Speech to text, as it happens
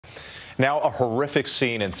Now, a horrific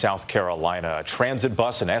scene in South Carolina. A transit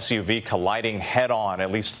bus and SUV colliding head-on.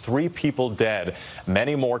 At least 3 people dead,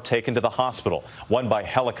 many more taken to the hospital, one by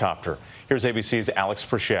helicopter. Here's ABC's Alex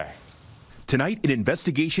Prochet. Tonight, an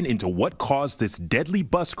investigation into what caused this deadly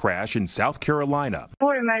bus crash in South Carolina.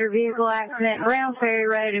 Ford motor vehicle accident around Ferry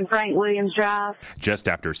Road and Frank Williams Drive. Just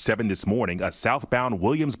after 7 this morning, a southbound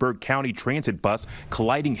Williamsburg County transit bus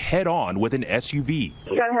colliding head-on with an SUV.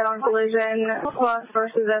 Got a head-on collision, bus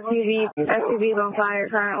versus SUV. SUV's on fire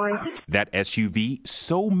currently. That SUV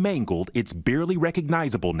so mangled it's barely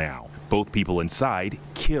recognizable now. Both people inside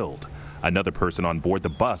killed. Another person on board the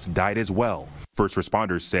bus died as well. First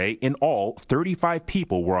responders say in all, 35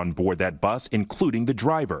 people were on board that bus, including the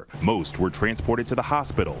driver. Most were transported to the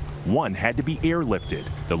hospital. One had to be airlifted.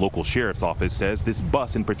 The local sheriff's office says this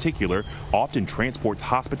bus in particular often transports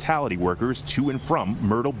hospitality workers to and from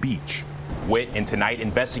Myrtle Beach. And tonight,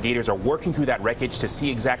 investigators are working through that wreckage to see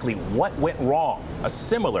exactly what went wrong. A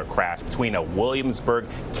similar crash between a Williamsburg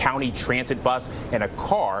County transit bus and a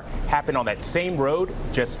car happened on that same road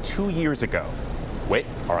just 2 years ago.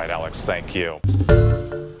 All right, Alex, thank you.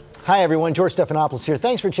 Hi, everyone. George Stephanopoulos here.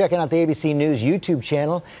 Thanks for checking out the ABC News YouTube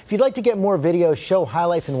channel. If you'd like to get more videos, show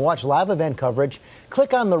highlights, and watch live event coverage,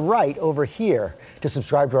 click on the right over here to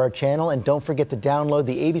subscribe to our channel. And don't forget to download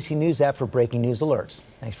the ABC News app for breaking news alerts.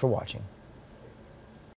 Thanks for watching.